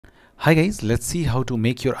Hi guys, let's see how to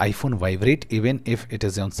make your iPhone vibrate even if it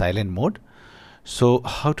is on silent mode. So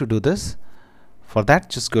how to do this? For that,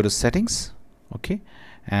 just go to settings, okay,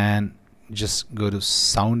 and just go to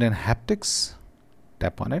sound and haptics,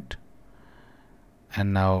 tap on it,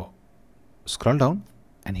 and now scroll down,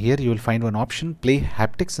 and here you will find one option, play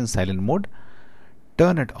haptics in silent mode.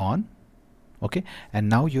 Turn it on, okay, and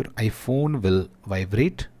now your iPhone will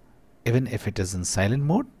vibrate even if it is in silent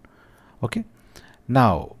mode. Okay,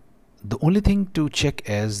 now the only thing to check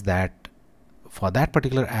is that for that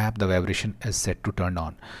particular app the vibration is set to turn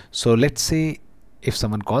on. So let's say if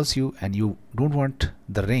someone calls you and you don't want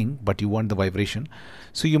the ring but you want the vibration,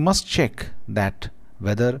 so you must check that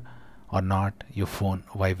whether or not your phone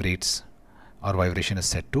vibrates or vibration is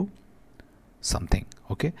set to something.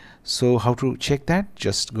 Okay, so how to check that?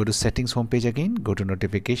 Just go to settings homepage again, go to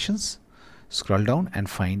notifications, scroll down and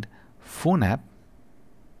find phone app,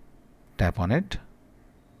 tap on it,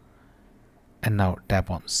 and now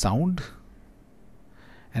tap on sound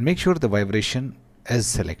and make sure the vibration is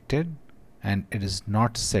selected and it is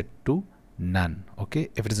not set to none.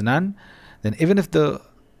 Okay, if it is none, then even if the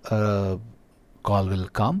call will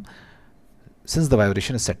come, since the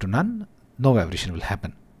vibration is set to none, no vibration will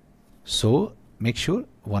happen. So make sure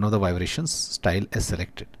one of the vibrations style is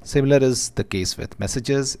selected. Similar is the case with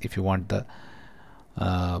messages. If you want the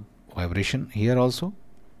vibration here also,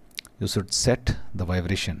 you should set the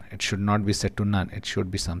vibration. It should not be set to none. It should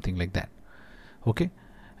be something like that. Okay,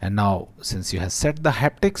 and now since you have set the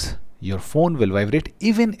haptics, your phone will vibrate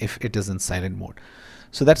even if it is in silent mode.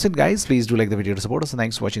 So that's it guys. Please do like the video to support us, and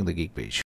thanks for watching the Geek Page.